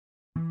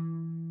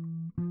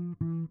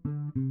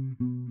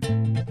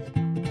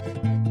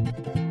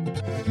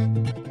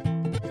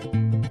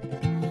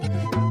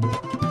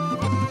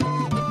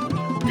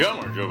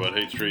Gilmore, Joe about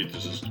Hate Street.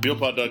 This is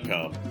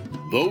TBLPOD.com.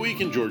 The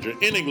Week in Georgia,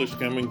 in English,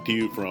 coming to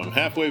you from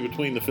halfway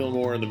between the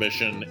Fillmore and the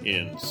Mission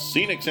in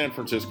scenic San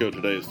Francisco.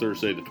 Today is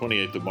Thursday, the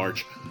 28th of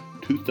March,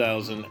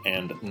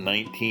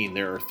 2019.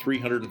 There are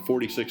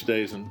 346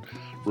 days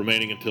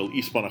remaining until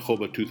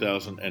Ispanachoba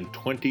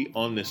 2020.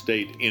 On this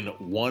date, in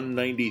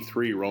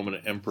 193, Roman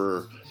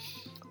Emperor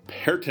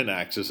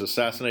Pertinax is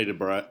assassinated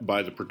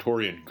by the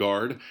Praetorian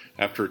Guard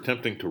after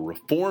attempting to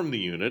reform the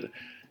unit,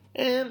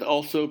 and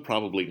also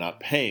probably not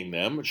paying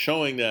them,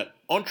 showing that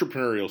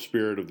entrepreneurial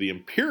spirit of the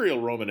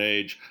imperial Roman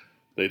age.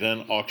 They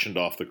then auctioned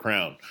off the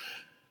crown.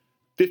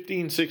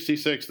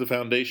 1566, the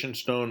foundation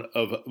stone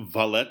of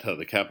Valletta,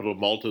 the capital of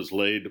Malta, is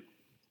laid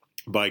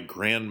by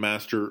Grand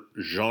Master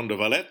Jean de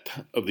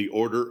Valette of the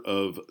Order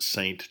of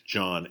St.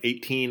 John.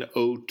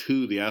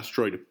 1802, the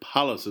asteroid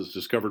Pallas is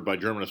discovered by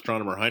German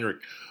astronomer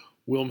Heinrich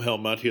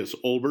Wilhelm Matthias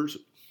Olbers.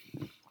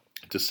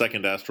 It's the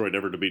second asteroid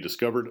ever to be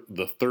discovered,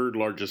 the third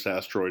largest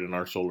asteroid in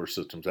our solar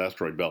system's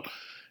asteroid belt.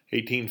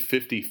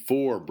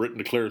 1854, Britain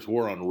declares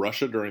war on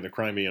Russia during the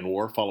Crimean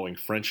War following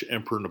French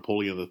Emperor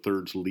Napoleon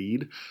III's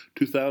lead.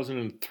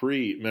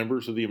 2003,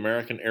 members of the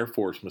American Air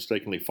Force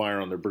mistakenly fire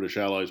on their British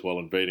allies while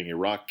invading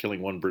Iraq,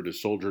 killing one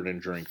British soldier and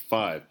injuring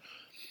 5.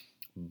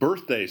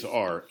 Birthdays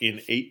are, in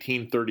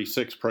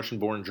 1836,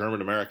 Prussian-born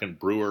German-American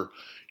brewer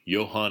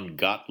Johann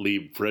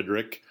Gottlieb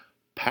Friedrich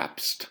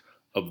Pabst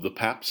of the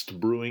Pabst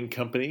Brewing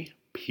Company,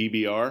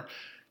 PBR.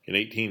 In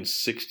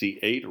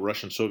 1868,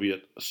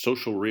 Russian-Soviet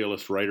social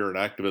realist writer and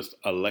activist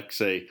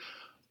Alexei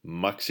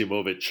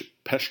Maximovich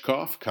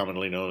Peshkov,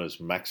 commonly known as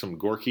Maxim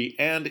Gorky.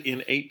 And in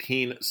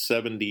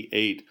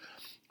 1878,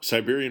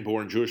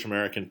 Siberian-born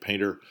Jewish-American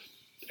painter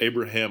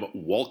Abraham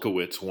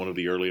Wolkowitz, one of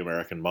the early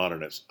American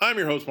modernists. I'm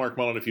your host, Mark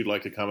Mullen. If you'd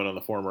like to comment on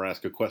the forum or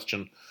ask a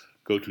question,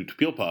 go to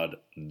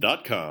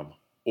TBLPOD.com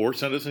or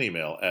send us an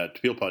email at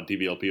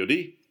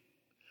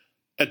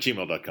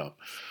TBLPOD@gmail.com.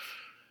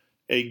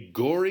 A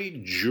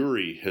gory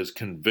jury has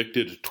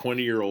convicted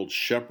 20-year-old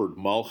shepherd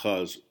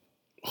Malchaz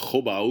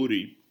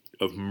Chobaudi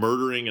of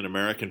murdering an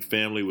American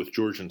family with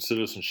Georgian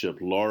citizenship,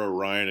 Laura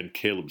Ryan and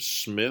Caleb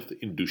Smith,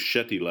 in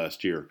Dusheti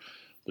last year.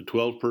 The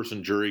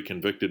 12-person jury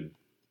convicted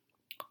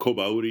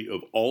Chobaudi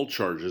of all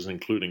charges,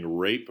 including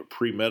rape,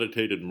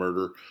 premeditated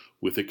murder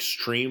with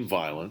extreme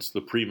violence,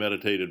 the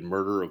premeditated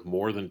murder of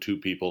more than 2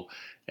 people,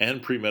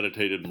 and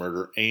premeditated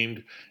murder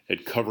aimed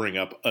at covering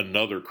up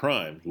another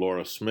crime.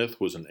 Laura Smith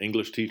was an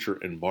English teacher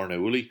in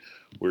Barnauli,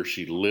 where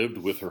she lived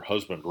with her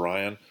husband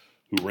Ryan,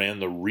 who ran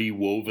the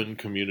Rewoven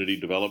Community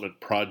Development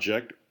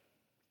Project,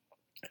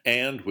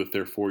 and with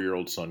their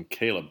 4-year-old son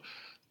Caleb.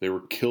 They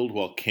were killed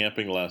while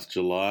camping last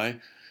July.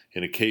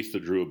 In a case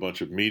that drew a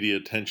bunch of media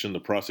attention, the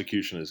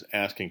prosecution is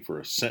asking for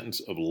a sentence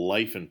of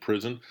life in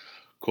prison.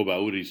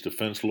 Chobaudi's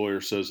defense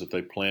lawyer says that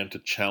they plan to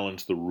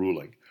challenge the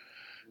ruling.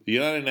 The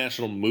United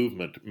National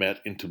Movement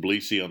met in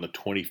Tbilisi on the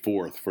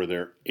 24th for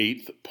their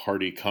 8th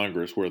Party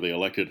Congress, where they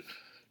elected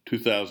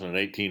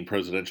 2018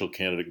 presidential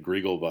candidate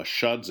Grigol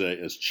Vashadze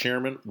as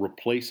chairman,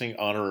 replacing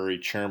honorary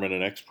chairman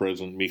and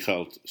ex-president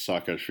Mikhail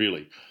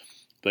Saakashvili.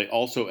 They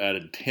also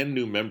added 10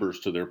 new members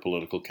to their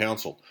political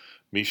council.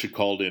 Misha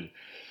called in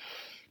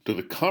to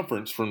the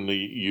conference from the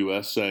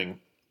U.S. saying,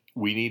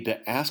 "We need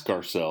to ask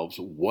ourselves,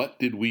 what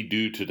did we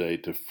do today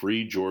to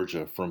free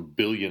Georgia from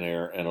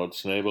billionaire and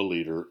Otsneva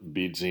leader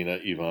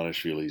Bidzina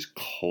Ivanishvili's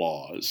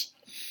claws?"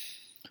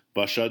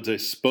 Vashadze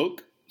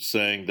spoke,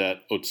 saying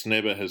that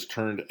Otsneva has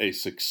turned a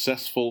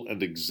successful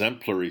and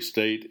exemplary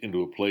state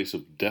into a place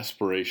of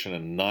desperation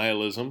and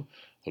nihilism,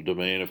 a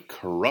domain of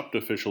corrupt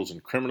officials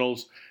and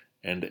criminals,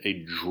 and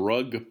a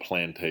drug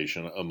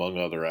plantation, among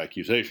other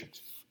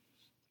accusations.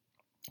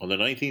 On the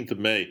 19th of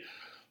May,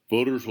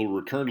 voters will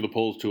return to the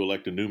polls to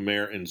elect a new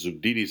mayor in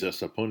Zugdidi,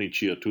 Saponi,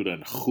 Ciatura,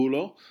 and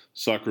Julo,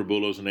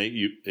 Sacrabulos, and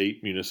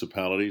 8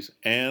 municipalities,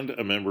 and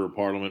a member of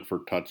parliament for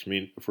the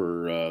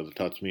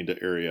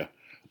Tatsminda area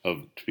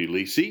of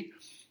Tbilisi.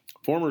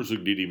 Former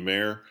Zugdidi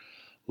mayor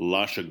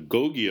Lasha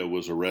Gogia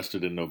was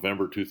arrested in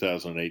November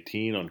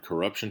 2018 on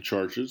corruption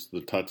charges. The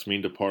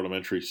Tatsminda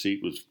parliamentary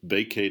seat was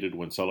vacated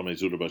when Salome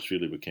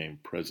Zurabashvili became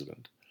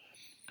president.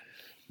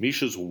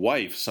 Misha's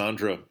wife,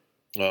 Sandra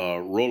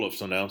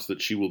Roloffs, announced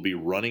that she will be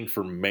running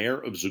for mayor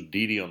of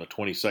Zugdidi on the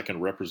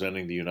 22nd,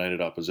 representing the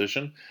United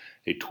Opposition,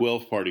 a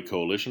 12-party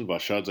coalition.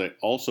 Vashadze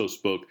also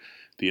spoke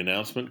the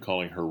announcement,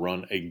 calling her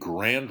run a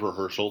grand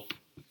rehearsal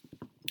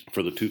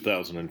for the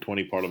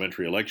 2020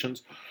 parliamentary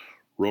elections.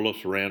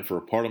 Roloffs ran for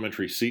a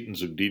parliamentary seat in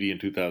Zugdidi in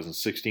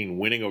 2016,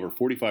 winning over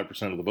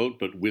 45% of the vote,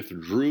 but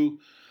withdrew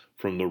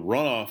from the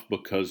runoff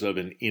because of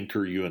an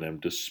inter-UNM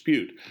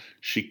dispute.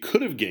 She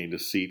could have gained a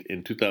seat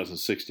in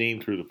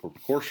 2016 through the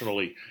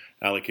proportionally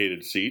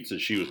allocated seats,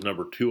 as she was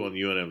number 2 on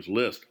the UNM's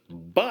list,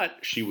 but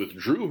she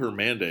withdrew her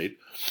mandate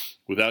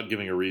without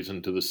giving a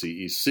reason to the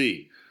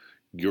CEC.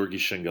 Georgi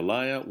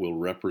Shengalaya will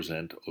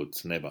represent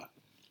Otsneva.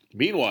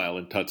 Meanwhile,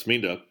 in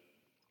Tatsminda,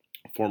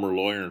 former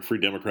lawyer and Free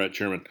Democrat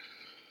Chairman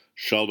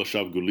Shalva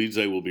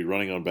Shavgulidze will be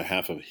running on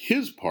behalf of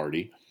his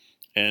party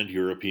and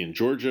European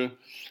Georgia,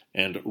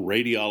 and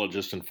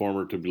radiologist and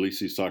former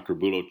Tbilisi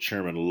Sacrabulo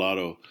Chairman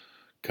Lado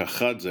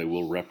Kachadze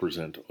will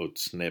represent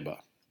Otzneba.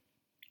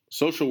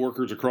 Social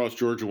workers across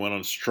Georgia went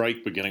on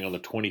strike beginning on the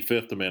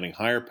 25th, demanding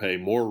higher pay,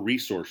 more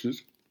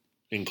resources,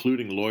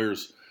 including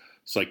lawyers,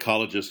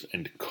 psychologists,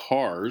 and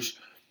cars,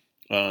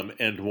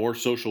 and more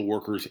social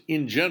workers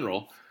in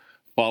general,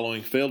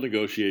 following failed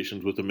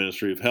negotiations with the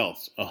Ministry of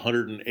Health.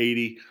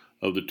 180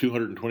 of the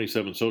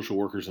 227 social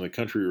workers in the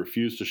country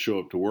refused to show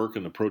up to work,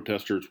 and the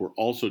protesters were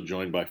also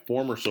joined by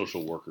former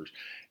social workers,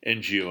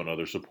 NGO, and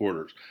other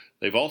supporters.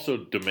 They've also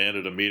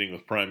demanded a meeting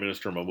with Prime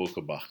Minister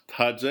Mamuka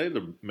Bakhtadze.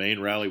 The main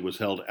rally was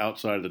held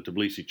outside of the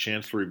Tbilisi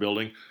Chancellery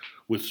building,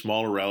 with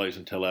smaller rallies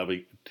in Tel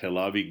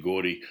Aviv,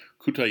 Gori,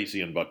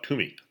 Kutaisi, and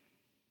Batumi.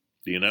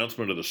 The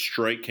announcement of the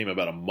strike came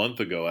about a month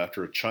ago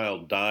after a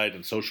child died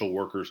and social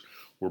workers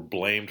were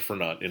blamed for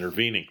not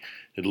intervening.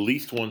 At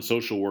least one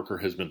social worker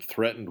has been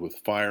threatened with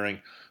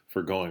firing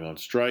for going on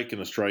strike,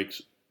 and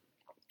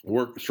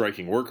the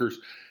striking workers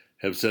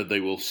have said they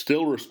will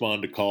still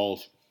respond to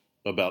calls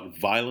about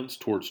violence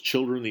towards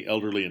children, the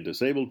elderly, and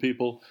disabled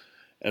people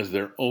as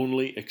their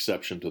only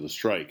exception to the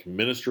strike.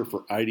 Minister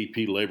for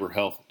IDP, Labor,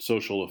 Health, and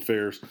Social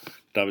Affairs,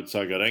 David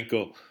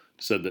Sagarenko,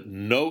 said that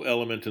no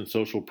element in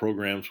social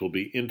programs will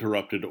be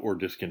interrupted or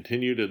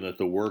discontinued, and that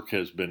the work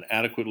has been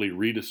adequately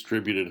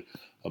redistributed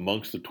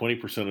amongst the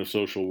 20% of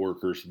social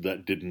workers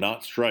that did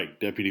not strike.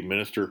 Deputy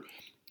Minister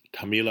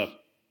Tamila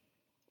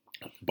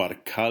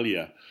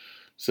Barkalaya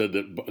said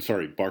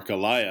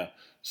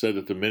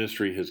that the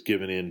ministry has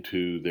given in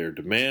to their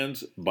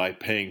demands by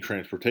paying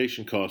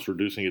transportation costs,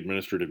 reducing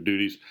administrative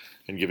duties,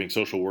 and giving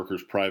social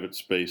workers private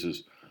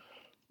places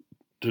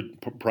to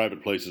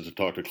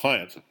talk to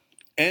clients,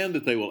 and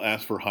that they will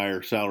ask for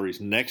higher salaries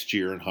next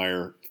year and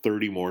hire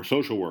 30 more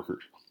social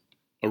workers.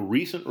 A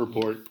recent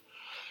report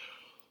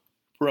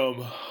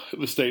from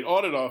the State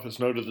Audit Office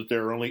noted that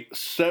there are only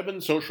 7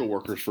 social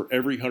workers for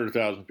every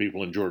 100,000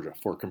 people in Georgia.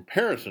 For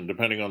comparison,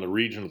 depending on the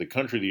region of the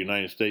country, the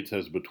United States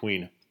has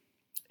between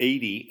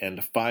 80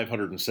 and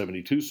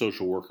 572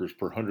 social workers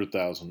per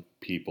 100,000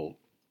 people,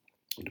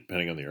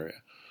 depending on the area.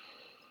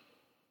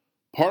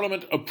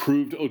 Parliament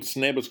approved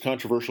Otzneba's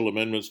controversial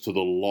amendments to the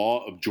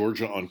law of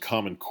Georgia on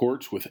common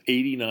courts with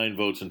 89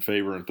 votes in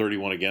favor and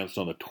 31 against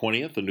on the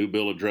 20th. The new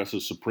bill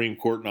addresses Supreme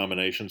Court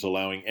nominations,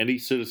 allowing any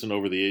citizen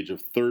over the age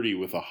of 30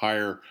 with a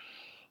higher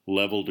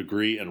level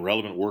degree and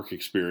relevant work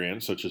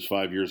experience, such as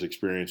 5 years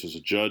experience as a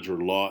judge, or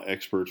law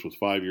experts with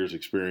 5 years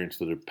experience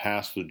that have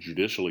passed the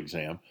judicial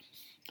exam,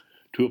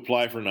 to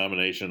apply for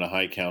nomination in a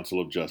High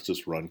Council of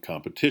Justice run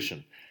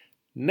competition.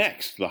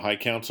 Next, the High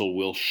Council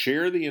will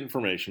share the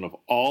information of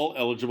all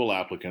eligible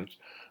applicants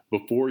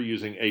before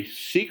using a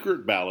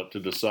secret ballot to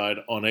decide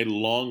on a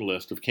long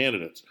list of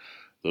candidates.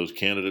 Those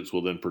candidates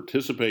will then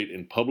participate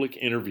in public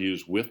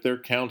interviews with their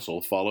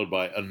counsel, followed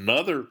by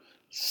another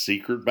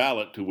secret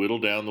ballot to whittle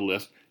down the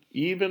list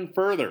even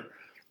further.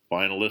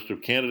 Final list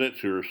of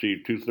candidates who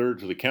receive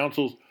 2/3 of the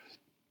council's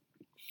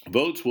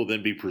votes will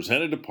then be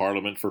presented to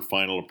Parliament for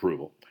final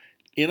approval.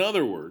 In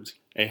other words,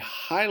 a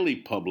highly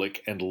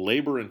public and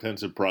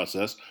labor-intensive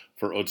process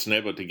for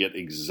Otzneba to get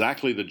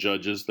exactly the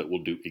judges that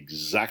will do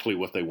exactly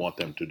what they want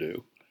them to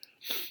do.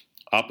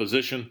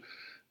 Opposition,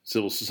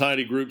 civil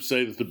society groups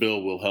say that the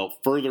bill will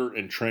help further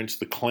entrench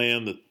the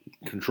clan that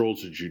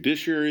controls the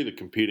judiciary. The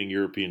competing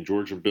European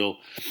Georgia bill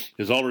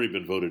has already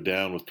been voted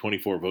down with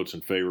 24 votes in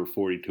favor,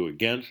 42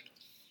 against.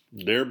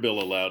 Their bill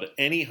allowed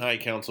any High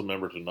Council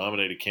member to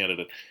nominate a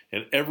candidate,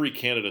 and every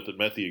candidate that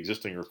met the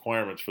existing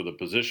requirements for the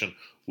position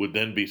would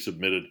then be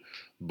submitted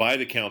by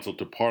the Council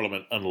to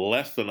Parliament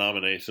unless the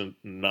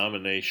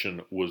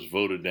nomination was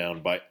voted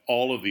down by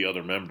all of the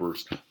other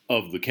members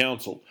of the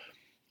Council.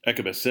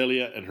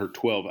 Ekabeselia and her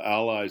 12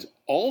 allies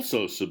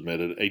also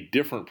submitted a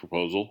different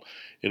proposal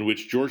in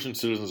which Georgian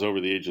citizens over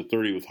the age of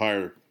 30 with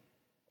higher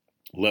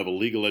level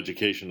legal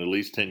education, at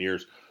least 10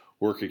 years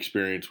work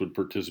experience, would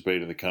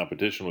participate in the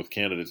competition with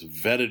candidates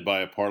vetted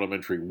by a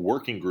parliamentary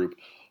working group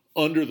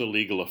under the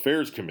Legal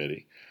Affairs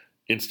Committee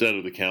instead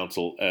of the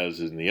Council as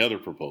in the other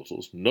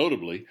proposals.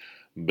 Notably,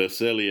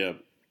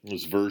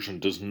 Beselia's version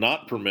does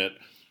not permit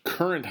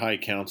current High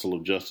Council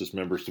of Justice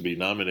members to be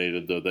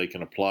nominated, though they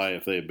can apply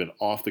if they have been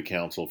off the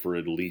Council for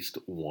at least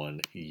 1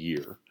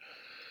 year.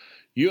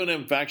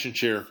 UNM faction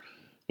chair,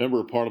 Member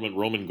of Parliament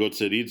Roman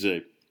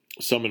Gotseridze,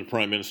 summoned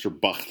Prime Minister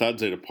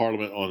Bakhtadze to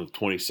Parliament on the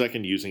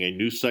 22nd using a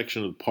new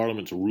section of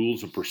Parliament's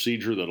Rules of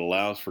Procedure that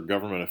allows for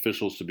government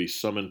officials to be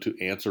summoned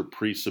to answer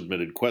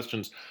pre-submitted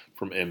questions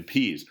from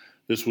MPs.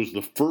 This was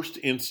the first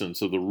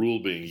instance of the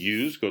rule being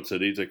used.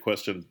 Gotseridze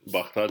questioned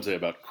Bakhtadze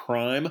about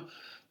crime,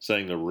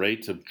 saying the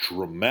rates have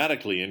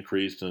dramatically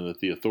increased and that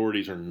the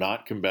authorities are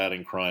not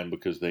combating crime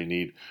because they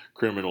need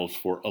criminals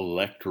for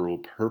electoral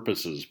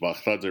purposes.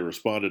 Bakhtadze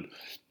responded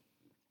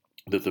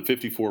that the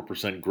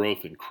 54%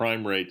 growth in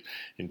crime rate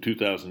in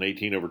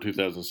 2018 over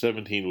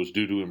 2017 was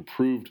due to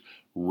improved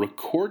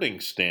recording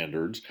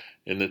standards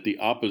and that the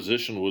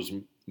opposition was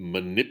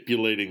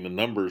manipulating the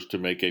numbers to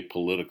make a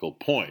political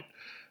point,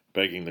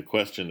 begging the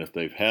question, if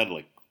they've had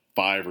like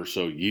 5 or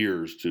so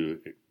years to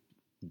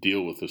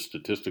deal with the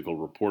statistical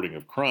reporting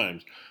of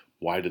crimes,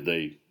 why did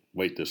they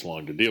wait this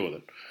long to deal with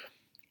it?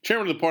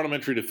 Chairman of the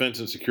Parliamentary Defense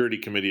and Security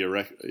Committee,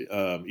 Irakli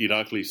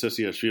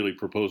Sesiashvili,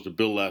 proposed a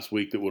bill last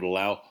week that would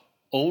allow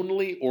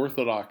only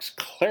Orthodox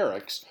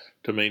clerics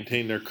to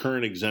maintain their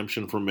current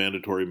exemption from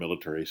mandatory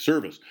military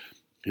service.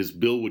 His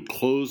bill would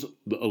close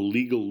a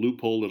legal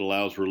loophole that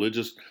allows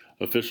religious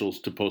officials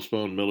to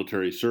postpone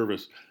military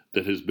service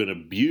that has been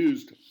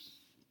abused,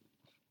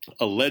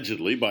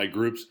 allegedly, by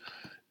groups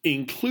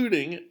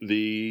including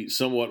the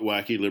somewhat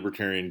wacky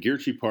Libertarian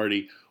Girchi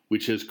Party,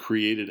 which has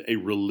created a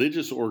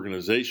religious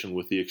organization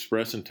with the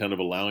express intent of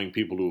allowing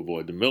people to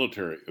avoid the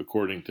military.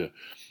 According to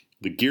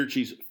the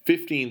Girchis,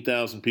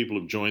 15,000 people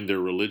have joined their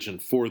religion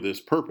for this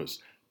purpose.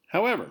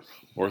 However,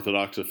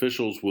 Orthodox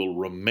officials will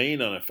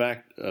remain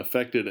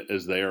unaffected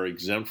as they are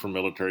exempt from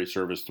military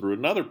service through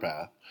another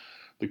path,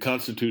 the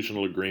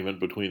constitutional agreement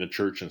between the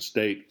church and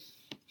state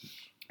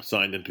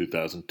signed in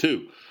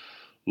 2002.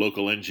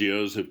 Local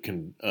NGOs have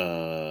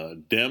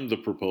condemned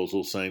the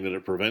proposal, saying that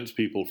it prevents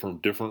people from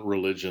different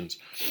religions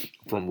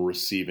from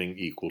receiving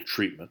equal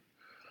treatment.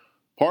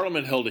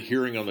 Parliament held a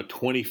hearing on the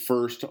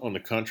 21st on the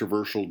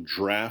controversial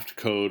draft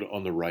code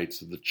on the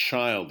rights of the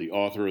child. The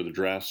author of the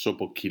draft,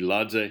 Sopo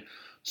Kiladze,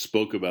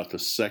 spoke about the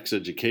sex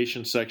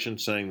education section,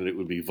 saying that it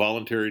would be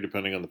voluntary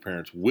depending on the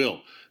parent's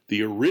will.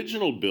 The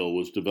original bill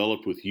was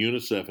developed with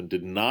UNICEF and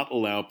did not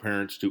allow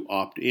parents to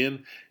opt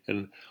in,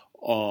 and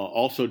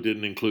also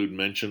didn't include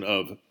mention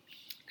of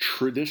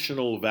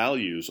traditional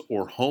values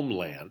or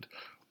homeland.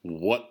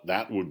 What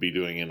that would be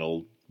doing in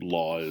a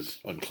law is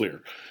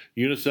unclear.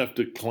 UNICEF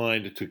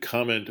declined to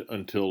comment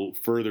until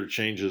further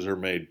changes are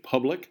made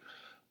public.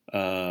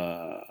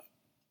 An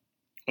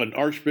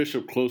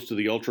archbishop close to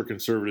the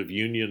ultra-conservative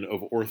Union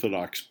of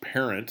Orthodox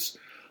Parents,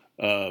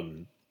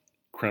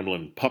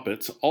 Kremlin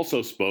puppets,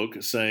 also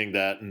spoke, saying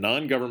that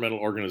non-governmental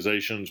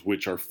organizations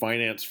which are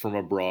financed from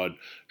abroad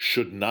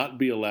should not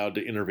be allowed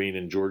to intervene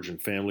in Georgian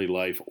family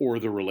life or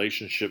the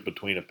relationship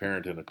between a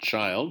parent and a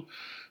child.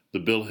 The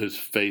bill has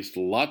faced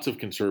lots of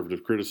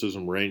conservative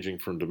criticism, ranging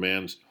from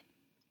demands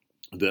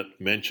that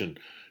mention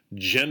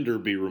gender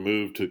be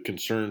removed to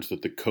concerns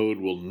that the code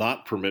will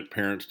not permit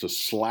parents to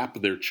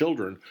slap their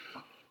children,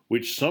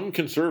 which some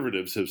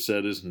conservatives have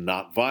said is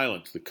not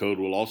violent. The code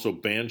will also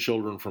ban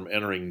children from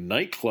entering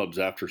nightclubs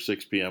after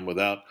 6 p.m.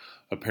 without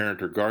a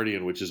parent or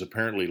guardian, which is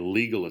apparently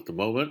legal at the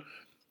moment.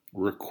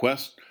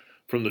 Request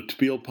from the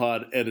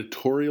TBLPOD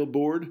editorial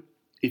board: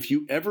 if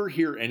you ever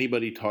hear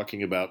anybody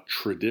talking about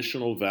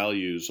traditional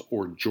values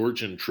or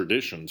Georgian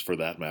traditions, for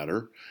that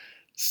matter,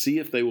 see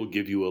if they will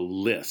give you a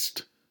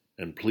list,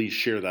 and please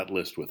share that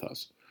list with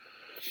us.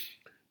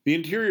 The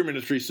Interior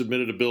Ministry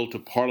submitted a bill to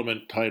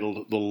Parliament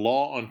titled The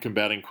Law on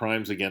Combating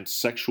Crimes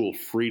Against Sexual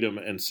Freedom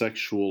and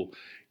Sexual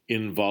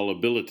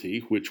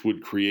Inviolability, which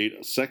would create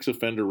a sex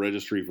offender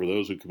registry for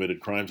those who committed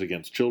crimes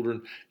against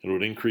children and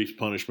would increase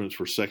punishments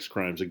for sex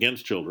crimes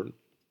against children.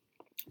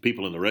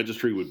 People in the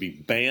registry would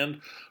be banned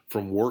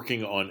from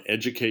working on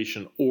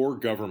education or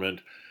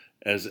government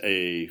as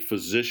a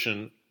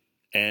physician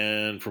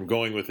and from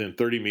going within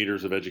 30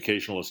 meters of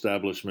educational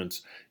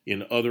establishments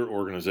in other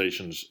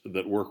organizations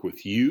that work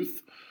with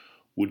youth,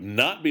 would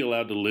not be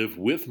allowed to live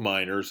with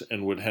minors,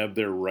 and would have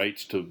their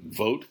rights to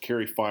vote,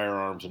 carry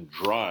firearms, and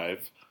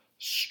drive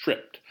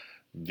stripped.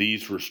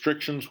 These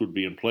restrictions would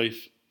be in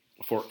place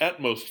for at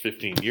most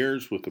 15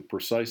 years, with the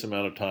precise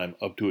amount of time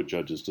up to a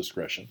judge's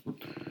discretion.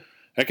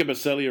 Eka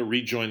Baselia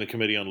rejoined the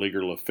Committee on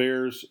Legal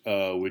Affairs,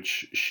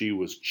 which she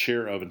was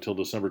chair of until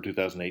December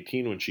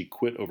 2018, when she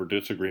quit over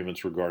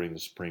disagreements regarding the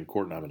Supreme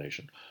Court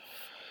nomination.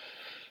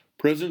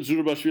 President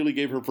Zurabashvili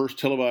gave her first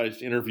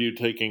televised interview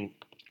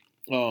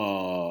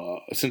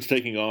since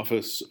taking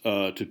office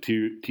to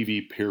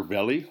TV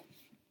Pirveli.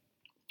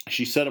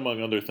 She said,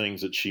 among other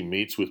things, that she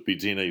meets with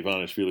Bidzina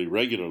Ivanishvili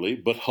regularly,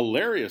 but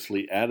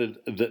hilariously added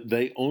that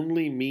they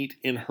only meet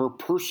in her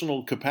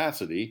personal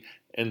capacity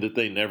and that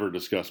they never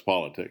discuss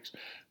politics.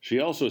 She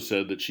also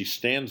said that she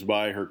stands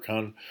by her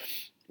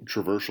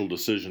controversial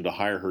decision to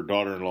hire her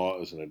daughter-in-law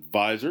as an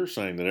advisor,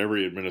 saying that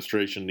every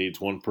administration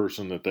needs one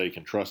person that they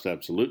can trust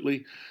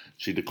absolutely.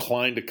 She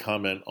declined to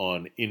comment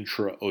on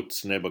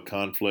intra-Otzneba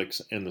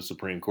conflicts and the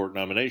Supreme Court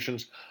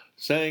nominations,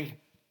 saying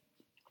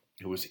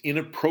it was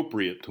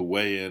inappropriate to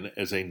weigh in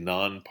as a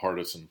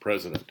nonpartisan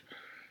president.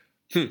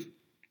 The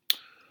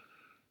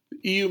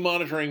EU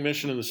monitoring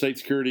mission and the State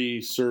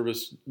Security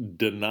Service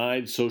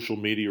denied social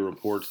media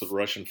reports that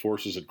Russian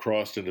forces had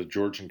crossed into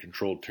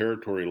Georgian-controlled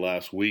territory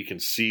last week and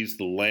seized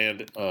the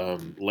land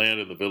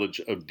in the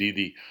village of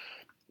Didi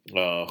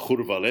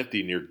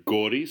Khurvaleti near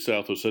Gori.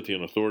 South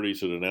Ossetian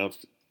authorities had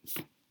announced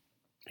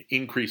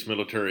increased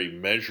military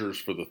measures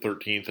for the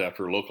 13th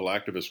after local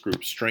activist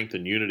group Strength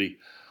and Unity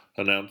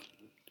announced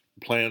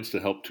plans to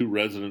help two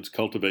residents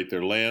cultivate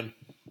their land,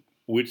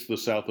 which the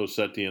South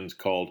Ossetians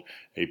called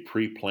a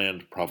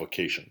pre-planned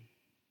provocation.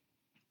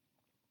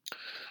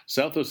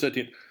 South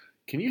Ossetian,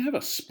 can you have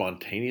a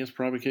spontaneous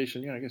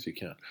provocation? Yeah, I guess you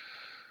can.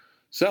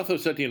 South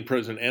Ossetian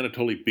President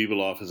Anatoly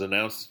Bibalov has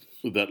announced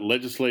that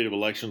legislative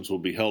elections will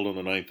be held on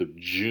the 9th of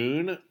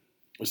June.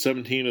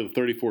 17 of the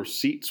 34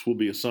 seats will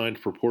be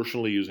assigned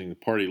proportionally using the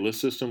party list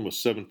system with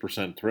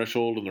 7%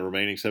 threshold, and the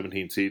remaining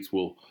 17 seats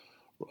will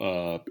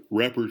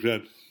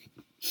represent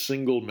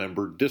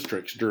single-member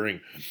districts. During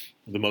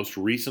the most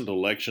recent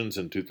elections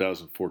in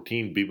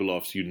 2014,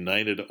 Bibelov's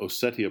United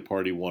Ossetia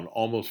Party won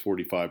almost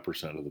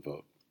 45% of the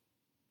vote.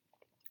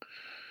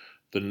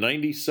 The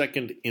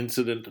 92nd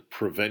Incident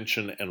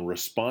Prevention and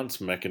Response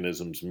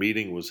Mechanisms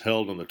meeting was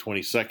held on the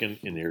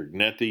 22nd in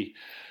Irgneti,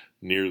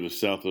 near the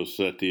South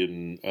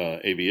Ossetian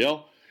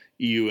ABL.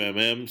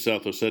 EUMM,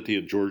 South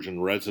Ossetia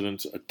Georgian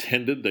residents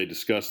attended. They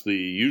discussed the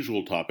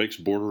usual topics,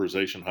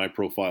 borderization,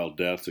 high-profile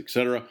deaths,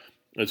 etc.,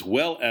 as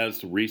well as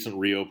the recent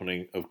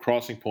reopening of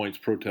crossing points,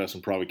 protests,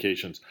 and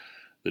provocations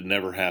that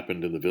never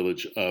happened in the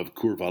village of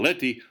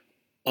Kurvaleti,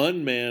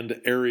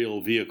 unmanned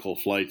aerial vehicle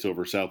flights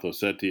over South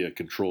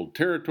Ossetia-controlled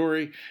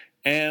territory,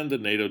 and the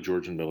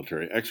NATO-Georgian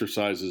military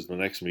exercises. The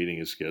next meeting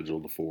is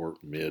scheduled for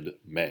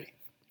mid-May.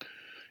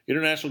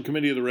 International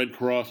Committee of the Red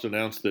Cross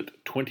announced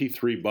that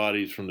 23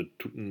 bodies from the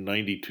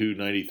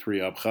 92-93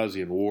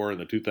 Abkhazian War and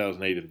the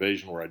 2008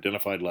 invasion were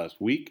identified last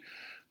week.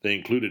 They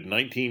included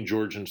 19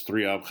 Georgians,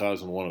 3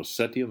 Abkhaz, and 1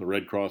 Ossetian. The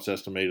Red Cross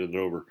estimated that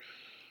over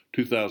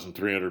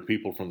 2,300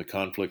 people from the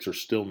conflicts are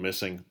still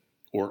missing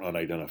or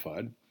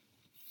unidentified.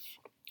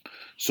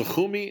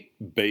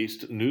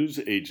 Sukhumi-based news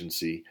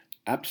agency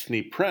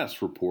Apsny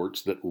Press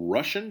reports that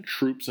Russian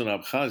troops in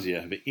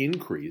Abkhazia have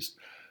increased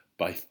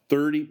by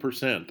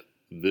 30%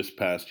 this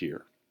past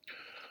year.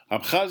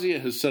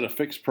 Abkhazia has set a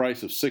fixed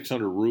price of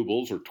 600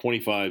 rubles or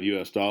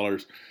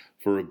 $25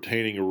 for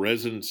obtaining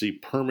residency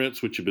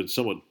permits, which have been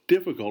somewhat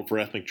difficult for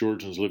ethnic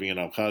Georgians living in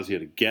Abkhazia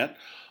to get.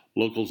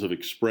 Locals have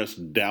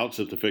expressed doubts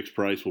that the fixed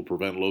price will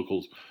prevent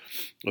local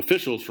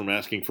officials from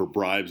asking for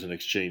bribes in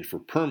exchange for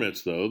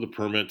permits, though. The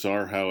permits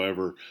are,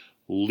 however,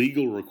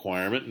 legal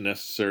requirement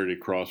necessary to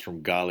cross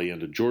from Gali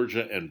into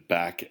Georgia and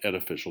back at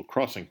official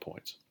crossing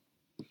points.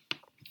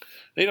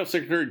 NATO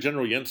Secretary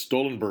General Jens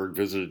Stoltenberg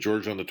visited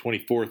Georgia on the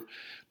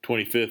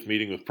 25th,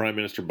 meeting with Prime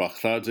Minister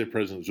Bakhtadze,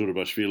 President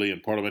Zurabashvili,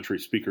 and Parliamentary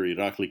Speaker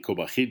Irakli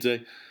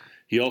Kobakhidze.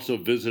 He also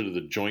visited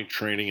the Joint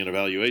Training and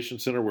Evaluation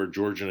Center, where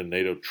Georgian and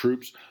NATO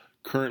troops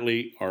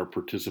currently are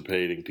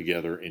participating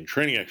together in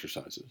training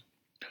exercises.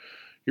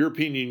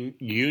 European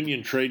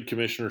Union Trade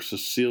Commissioner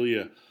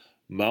Cecilia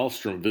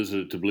Malmström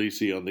visited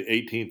Tbilisi on the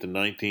 18th and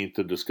 19th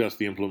to discuss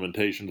the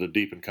implementation of the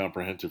Deep and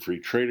Comprehensive Free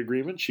Trade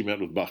Agreement. She met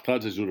with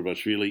Bakhtadze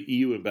Zurabashvili,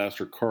 EU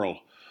Ambassador Karl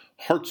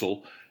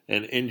Hartzell,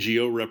 and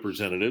NGO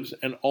representatives,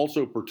 and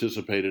also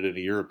participated in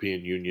a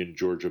European Union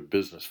Georgia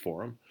Business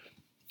Forum.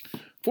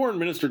 Foreign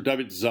Minister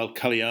David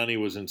Zalkaliani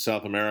was in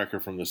South America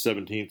from the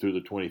 17th through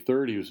the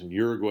 23rd. He was in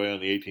Uruguay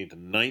on the 18th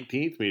and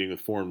 19th, meeting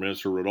with Foreign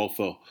Minister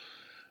Rodolfo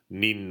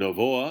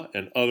Ninovoa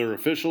and other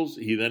officials.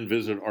 He then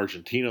visited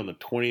Argentina on the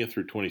 20th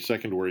through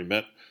 22nd, where he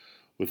met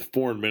with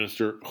Foreign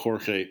Minister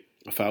Jorge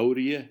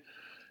Faurie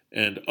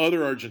and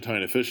other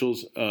Argentine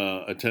officials,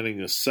 attending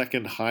the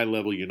second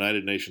high-level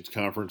United Nations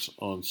conference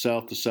on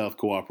South-to-South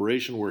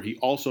cooperation, where he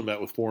also met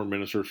with foreign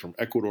ministers from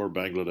Ecuador,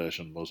 Bangladesh,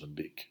 and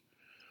Mozambique.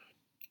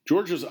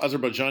 Georgia's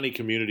Azerbaijani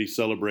community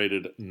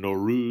celebrated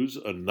Nowruz,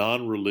 a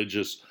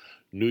non-religious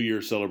New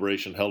Year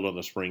celebration held on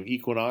the spring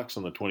equinox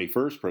on the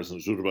 21st.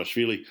 President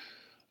Zurabashvili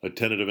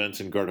attended events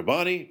in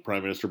Gardabani.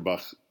 Prime Minister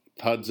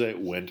Bakhtadze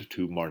went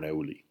to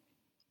Marneuli.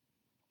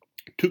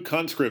 2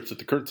 conscripts at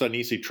the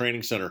Kurtsanisi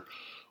Training Center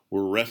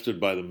were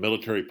arrested by the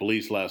military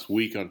police last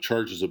week on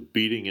charges of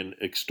beating and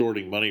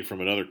extorting money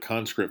from another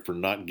conscript for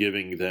not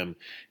giving them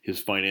his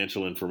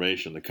financial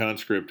information. The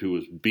conscript who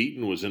was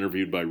beaten was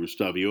interviewed by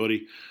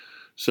Rustavioti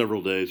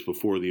several days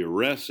before the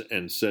arrest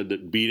and said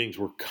that beatings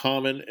were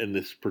common, and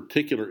this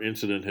particular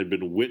incident had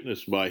been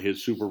witnessed by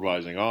his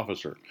supervising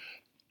officer.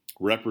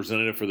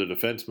 Representative for the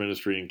Defense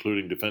Ministry,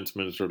 including Defense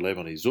Minister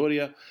Levan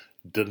Izoria,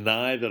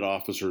 denied that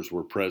officers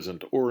were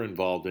present or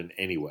involved in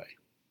any way.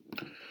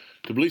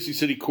 Tbilisi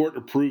City Court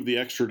approved the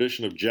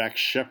extradition of Jack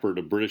Shepherd,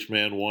 a British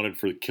man wanted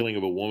for the killing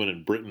of a woman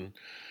in Britain,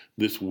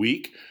 this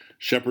week.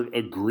 Shepherd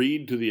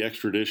agreed to the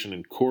extradition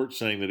in court,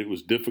 saying that it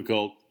was a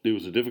difficult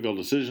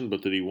decision,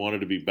 but that he wanted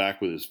to be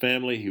back with his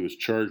family. He was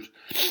charged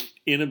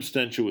in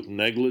absentia with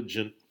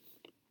negligent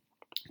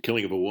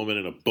killing of a woman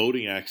in a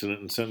boating accident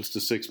and sentenced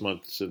to 6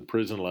 months in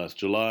prison last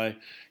July.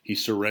 He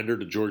surrendered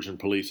to Georgian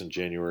police in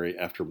January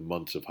after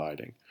months of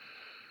hiding.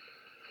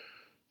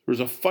 There was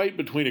a fight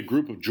between a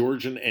group of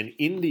Georgian and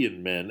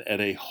Indian men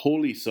at a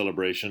Holi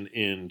celebration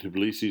in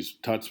Tbilisi's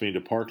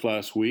Tatsmida Park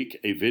last week.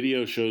 A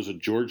video shows a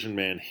Georgian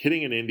man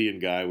hitting an Indian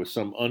guy with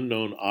some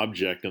unknown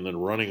object and then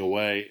running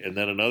away, and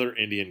then another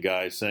Indian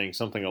guy saying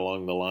something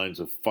along the lines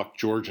of "fuck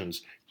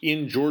Georgians"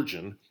 in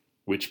Georgian,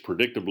 which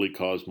predictably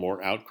caused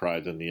more outcry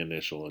than the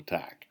initial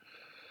attack.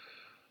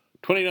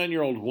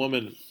 29-year-old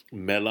woman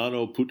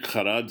Melano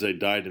Putkaradze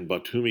died in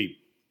Batumi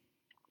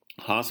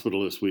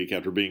hospital this week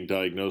after being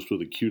diagnosed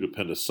with acute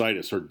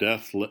appendicitis. Her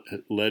death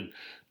led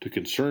to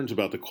concerns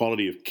about the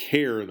quality of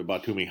care in the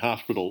Batumi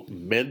Hospital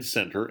Med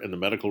Center, and the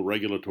Medical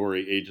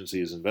Regulatory Agency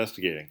is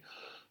investigating.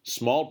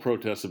 Small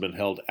protests have been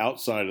held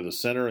outside of the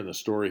center, and the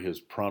story has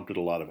prompted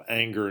a lot of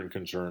anger and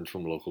concerns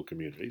from local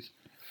communities.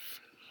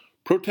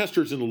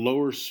 Protesters in the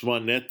lower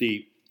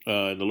Svaneti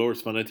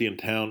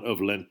town of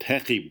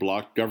Lentechi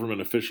blocked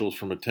government officials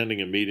from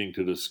attending a meeting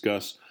to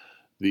discuss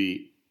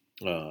the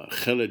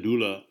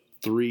Cheledula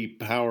 3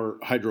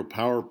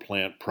 hydropower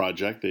plant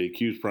project. They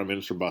accused Prime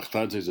Minister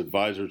Baghdadze's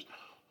advisors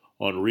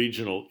on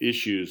regional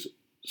issues,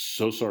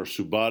 Sosar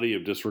Subadi,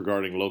 of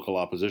disregarding local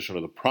opposition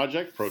to the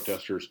project.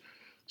 Protesters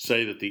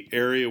say that the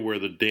area where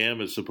the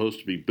dam is supposed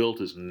to be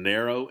built is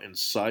narrow and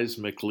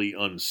seismically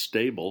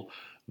unstable,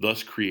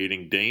 thus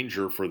creating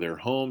danger for their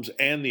homes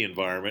and the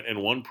environment,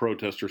 and one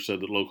protester said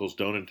that locals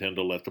don't intend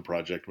to let the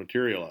project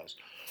materialize.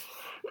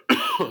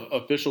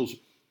 Officials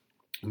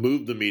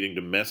moved the meeting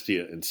to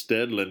Mestia.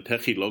 Instead,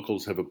 Lentechi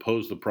locals have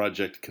opposed the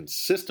project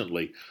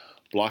consistently,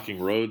 blocking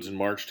roads in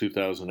March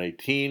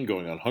 2018,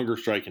 going on hunger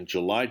strike in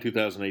July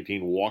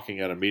 2018, walking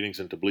out of meetings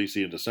in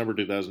Tbilisi in December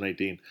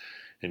 2018,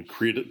 and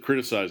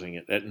criticizing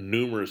it at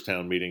numerous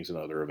town meetings and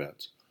other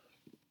events.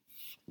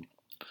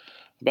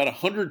 About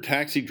 100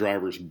 taxi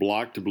drivers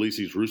blocked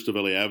Tbilisi's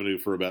Rustaveli Avenue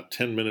for about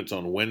 10 minutes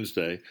on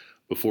Wednesday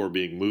before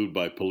being moved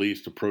by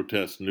police to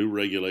protest new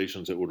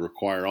regulations that would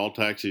require all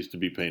taxis to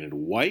be painted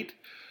white,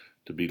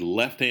 to be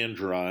left-hand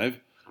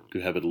drive, to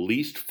have at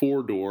least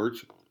 4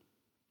 doors,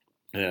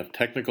 and have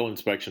technical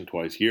inspection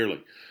twice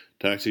yearly.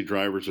 Taxi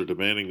drivers are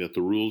demanding that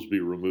the rules be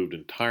removed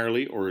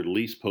entirely or at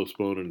least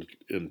postponed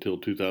until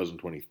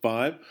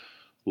 2025.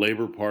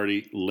 Labour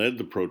Party led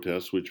the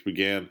protests, which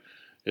began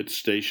at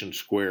Station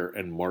Square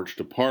and marched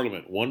to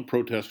Parliament. One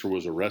protester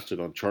was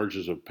arrested on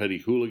charges of petty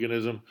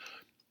hooliganism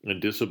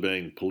and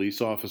disobeying police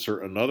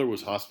officer. Another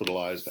was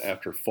hospitalized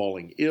after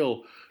falling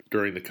ill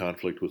during the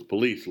conflict with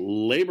police.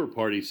 Labour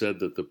Party said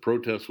that the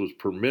protest was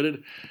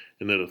permitted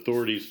and that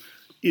authorities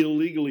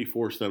illegally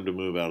forced them to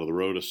move out of the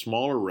road. A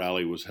smaller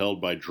rally was held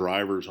by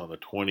drivers on the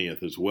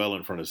 20th as well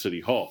in front of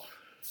City Hall.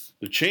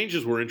 The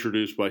changes were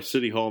introduced by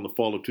City Hall in the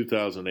fall of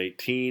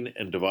 2018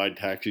 and divide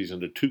taxis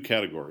into 2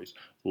 categories.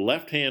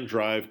 Left-hand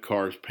drive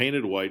cars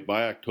painted white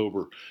by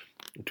October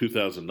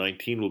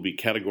 2019 will be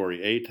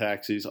Category A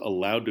taxis,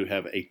 allowed to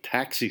have a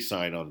taxi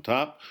sign on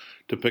top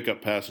to pick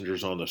up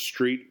passengers on the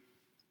street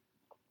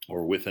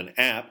or with an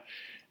app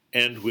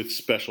and with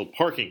special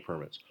parking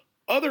permits.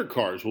 Other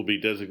cars will be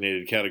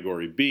designated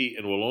Category B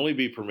and will only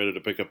be permitted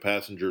to pick up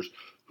passengers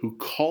who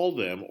call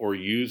them or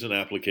use an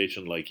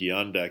application like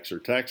Yandex or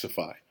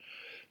Taxify.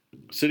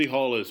 City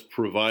Hall has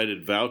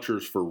provided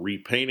vouchers for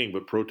repainting,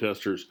 but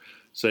protesters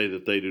say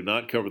that they do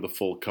not cover the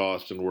full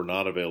cost and were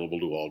not available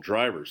to all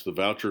drivers. The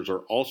vouchers are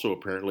also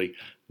apparently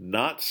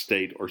not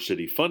state or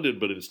city funded,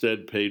 but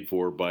instead paid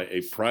for by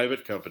a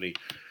private company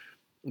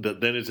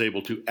that then is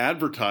able to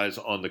advertise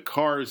on the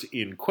cars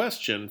in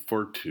question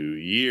for 2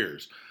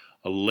 years.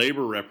 A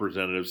labor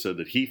representative said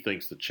that he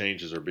thinks the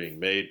changes are being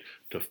made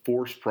to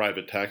force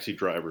private taxi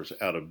drivers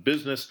out of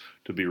business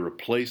to be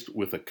replaced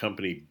with a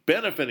company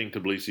benefiting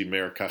Tbilisi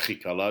Mayor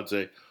Kachi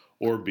Kaladze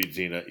or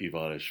Bidzina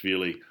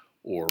Ivanishvili,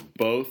 or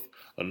both.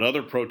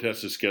 Another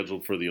protest is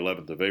scheduled for the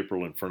 11th of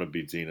April in front of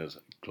Bidzina's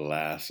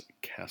Glass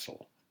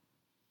Castle.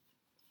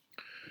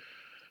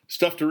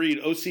 Stuff to read.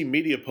 OC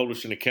Media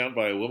published an account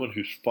by a woman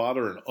whose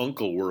father and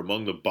uncle were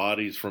among the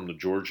bodies from the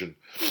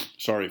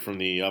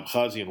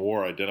Abkhazian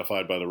War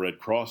identified by the Red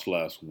Cross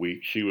last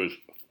week. She was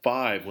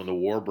 5 when the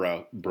war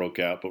broke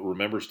out, but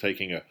remembers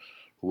taking a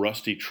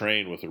rusty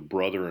train with her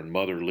brother and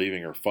mother,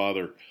 leaving her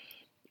father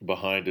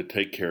behind to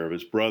take care of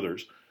his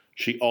brothers.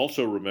 She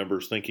also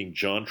remembers thinking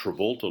John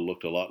Travolta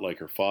looked a lot like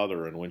her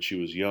father, and when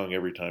she was young,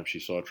 every time she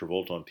saw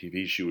Travolta on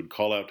TV, she would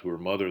call out to her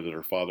mother that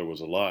her father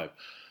was alive.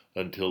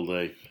 Until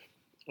they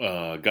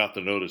got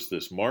the notice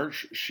this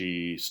March,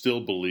 she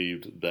still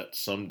believed that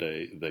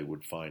someday they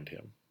would find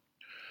him.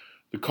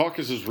 The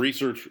Caucasus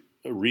Research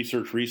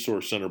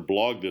Resource Center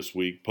blog this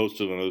week,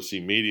 posted on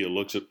OC Media,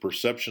 looks at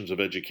perceptions of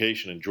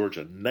education in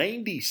Georgia.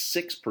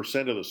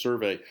 96% of the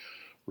survey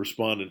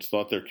respondents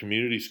thought their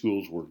community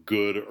schools were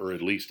good or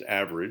at least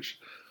average,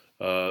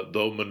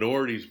 though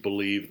majorities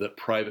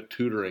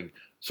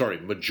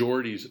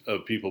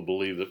of people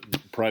believe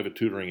that private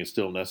tutoring is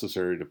still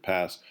necessary to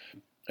pass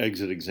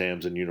exit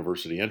exams and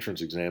university entrance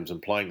exams,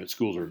 implying that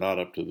schools are not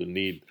up to the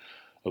need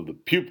of the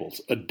pupils.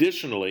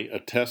 Additionally, a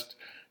test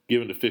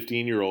given to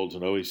 15-year-olds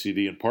in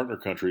OECD and partner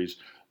countries,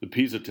 the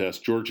PISA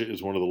test, Georgia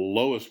is one of the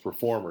lowest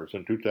performers.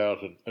 In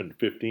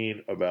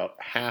 2015, about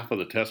half of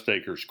the test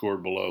takers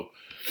scored below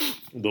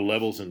the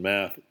levels in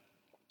math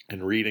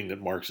and reading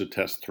that marks a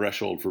test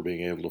threshold for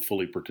being able to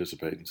fully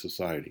participate in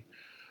society.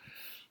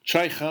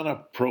 Chai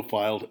Khana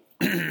profiled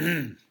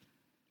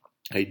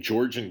a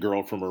Georgian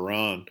girl from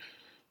Iran,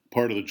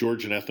 part of the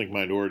Georgian ethnic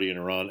minority in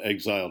Iran,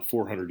 exiled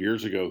 400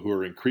 years ago, who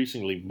are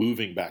increasingly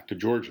moving back to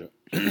Georgia.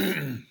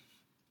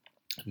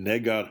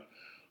 Negar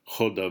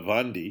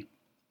Khodavandi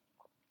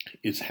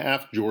is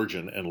half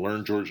Georgian and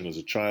learned Georgian as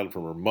a child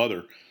from her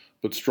mother,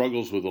 but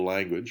struggles with the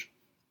language,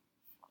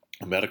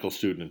 a medical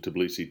student in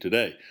Tbilisi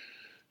today.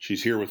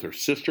 She's here with her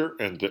sister,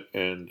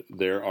 and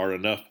there are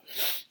enough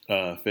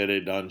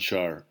Fede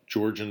Danshar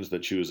Georgians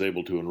that she was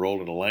able to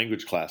enroll in a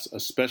language class,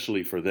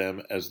 especially for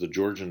them, as the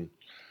Georgian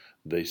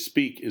they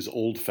speak is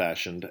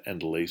old-fashioned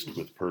and laced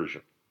with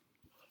Persian.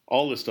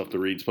 All this stuff to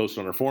read is posted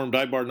on our forum.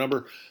 Dive bar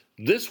number.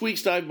 This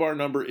week's dive bar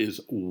number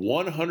is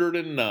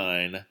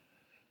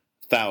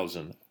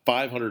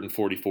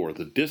 109,544.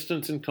 The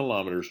distance in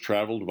kilometers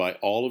traveled by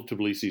all of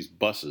Tbilisi's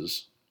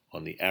buses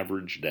on the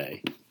average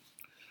day.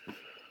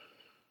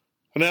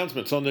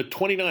 Announcements. On the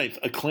 29th,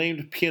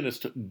 acclaimed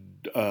pianist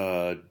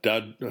Dudana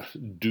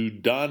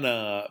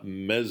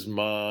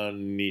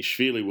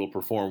Mezmanishvili will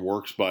perform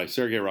works by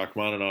Sergei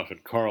Rachmaninoff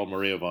and Karl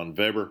Maria von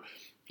Weber,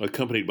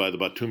 accompanied by the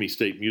Batumi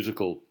State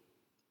Musical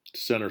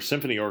Center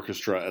Symphony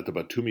Orchestra at the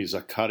Batumi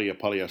Zakaria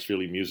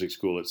Paliashvili Music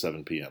School at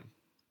 7 p.m.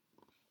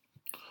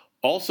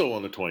 Also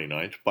on the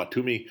 29th,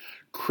 Batumi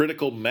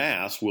Critical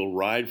Mass will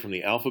ride from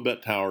the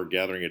Alphabet Tower,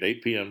 gathering at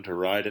 8 p.m. to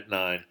ride at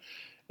 9,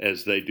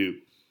 as they do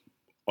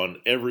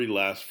on every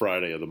last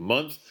Friday of the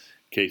month.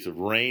 In case of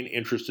rain,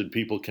 interested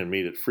people can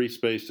meet at Free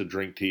Space to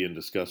drink tea and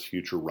discuss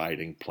future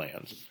riding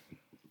plans.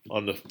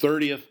 On the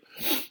 30th,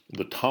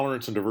 the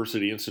Tolerance and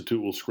Diversity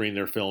Institute will screen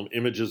their film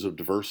Images of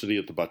Diversity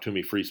at the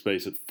Batumi Free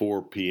Space at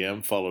 4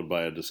 p.m., followed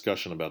by a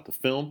discussion about the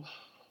film.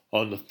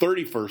 On the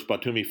 31st,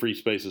 Batumi Free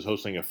Space is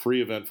hosting a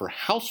free event for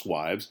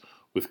housewives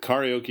with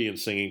karaoke and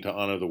singing to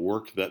honor the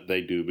work that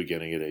they do,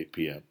 beginning at 8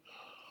 p.m.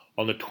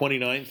 On the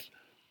 29th,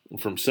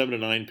 from 7 to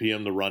 9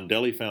 p.m., the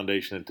Rondelli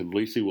Foundation in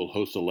Tbilisi will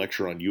host a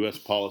lecture on U.S.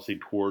 policy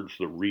towards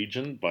the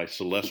region by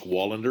Celeste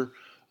Wallander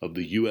of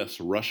the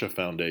U.S.-Russia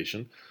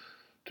Foundation.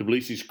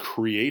 Tbilisi's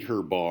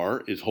Creator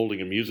Bar is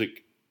holding a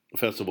music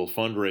festival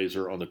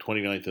fundraiser on the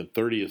 29th and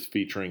 30th,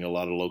 featuring a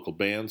lot of local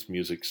bands.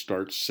 Music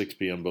starts 6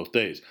 p.m. both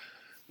days.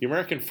 The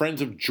American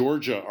Friends of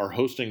Georgia are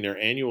hosting their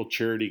annual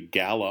charity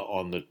gala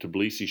on the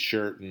Tbilisi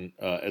Sheraton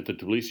at the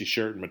Tbilisi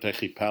Sheraton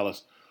Metechi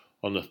Palace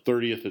on the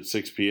 30th at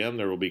 6 p.m.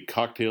 There will be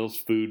cocktails,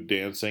 food,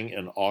 dancing,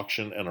 an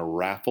auction, and a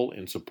raffle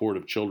in support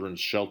of Children's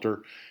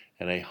Shelter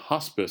and a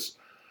hospice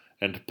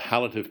and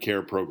palliative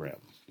care program.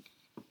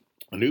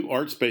 A new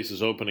art space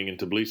is opening in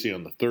Tbilisi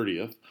on the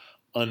 30th,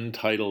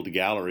 Untitled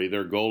Gallery.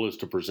 Their goal is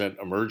to present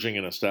emerging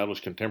and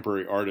established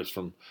contemporary artists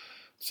from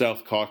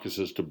South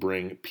Caucasus to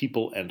bring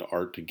people and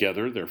art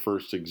together. Their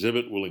first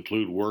exhibit will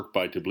include work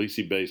by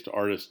Tbilisi-based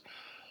artist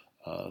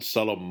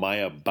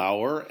Salomaya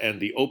Bauer, and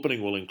the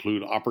opening will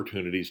include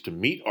opportunities to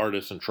meet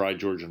artists and try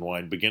Georgian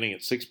wine, beginning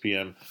at 6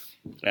 p.m.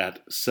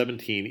 at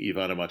 17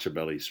 Ivana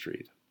Machabeli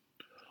Street.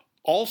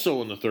 Also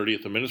on the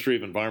 30th, the Ministry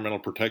of Environmental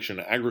Protection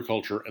and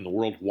Agriculture and the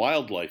World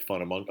Wildlife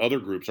Fund, among other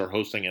groups, are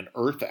hosting an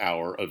Earth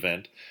Hour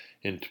event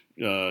in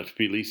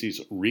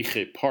Tbilisi's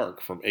Riche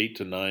Park from 8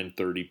 to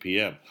 9:30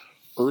 p.m.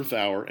 Earth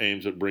Hour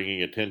aims at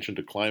bringing attention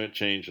to climate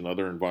change and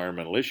other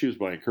environmental issues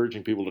by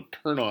encouraging people to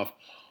turn off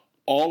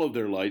all of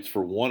their lights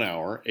for 1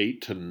 hour,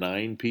 8 to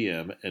 9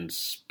 p.m., and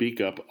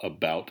speak up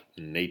about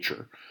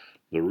nature.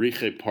 The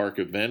Riche Park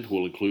event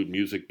will include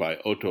music by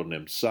Otto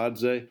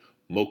Nemsadze,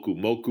 Moku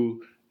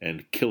Moku,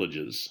 and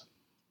Killages.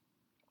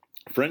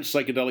 French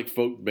psychedelic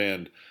folk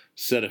band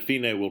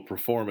Serafine will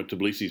perform at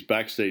Tbilisi's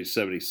Backstage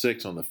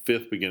 76 on the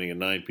 5th, beginning at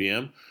 9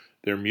 p.m.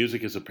 Their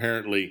music is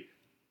apparently,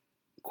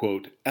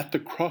 quote, at the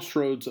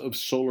crossroads of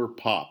solar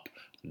pop,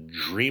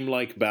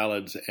 dreamlike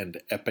ballads,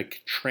 and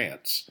epic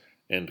trance,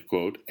 end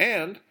quote,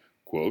 and,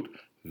 quote,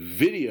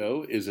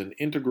 video is an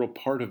integral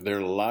part of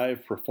their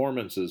live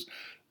performances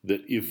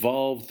that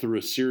evolve through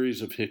a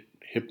series of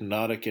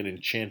hypnotic and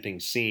enchanting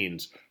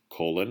scenes,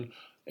 colon,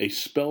 a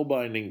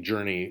spellbinding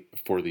journey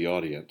for the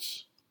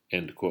audience,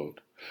 end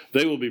quote.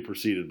 They will be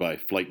preceded by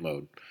Flight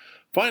Mode.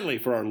 Finally,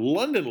 for our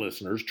London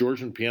listeners,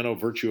 Georgian piano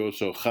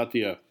virtuoso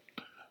Khatia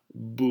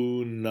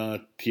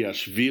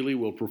Bunatiashvili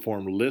will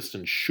perform Liszt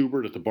and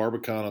Schubert at the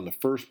Barbican on the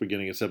 1st,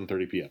 beginning at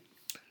 7:30 p.m.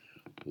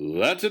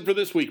 That's it for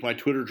this week. My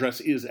Twitter address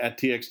is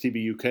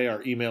 @TXTBUK.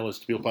 Our email is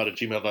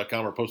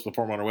TBLPOD@gmail.com, or post the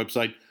form on our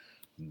website,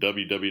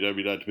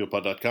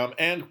 www.tblpod.com.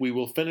 And we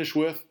will finish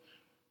with,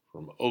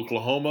 from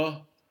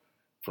Oklahoma,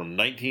 from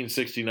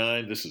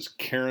 1969, this is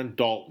Karen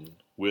Dalton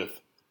with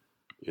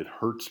It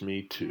Hurts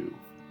Me Too.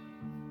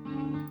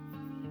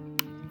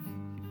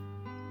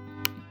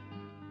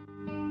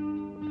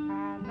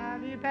 I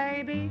love you,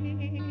 baby.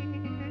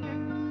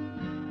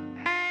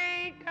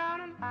 Ain't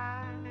gonna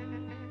lie.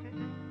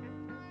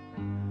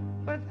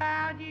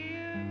 Without you,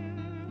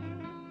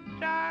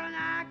 darling,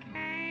 I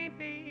can't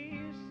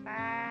be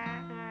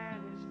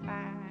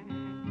satisfied.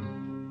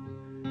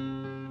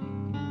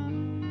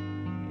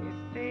 If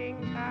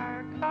things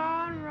are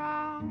gone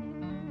wrong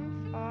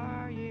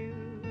for you,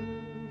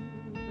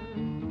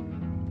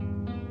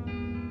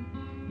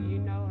 you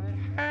know it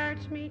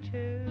hurts me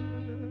too.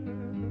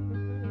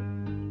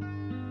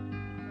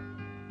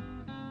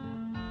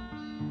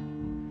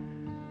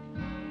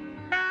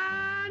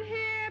 Run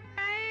here,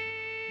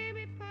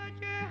 baby, put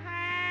your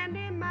hand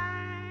in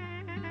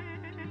mine.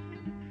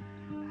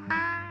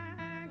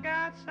 I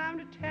got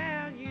something to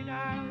tell you,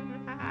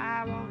 darling.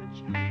 I want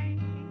to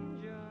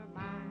change your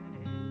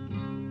mind.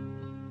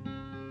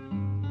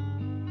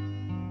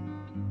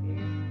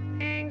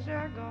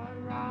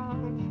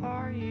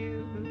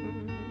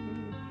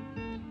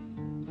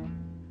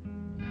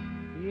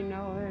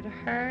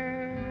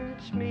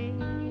 hurts me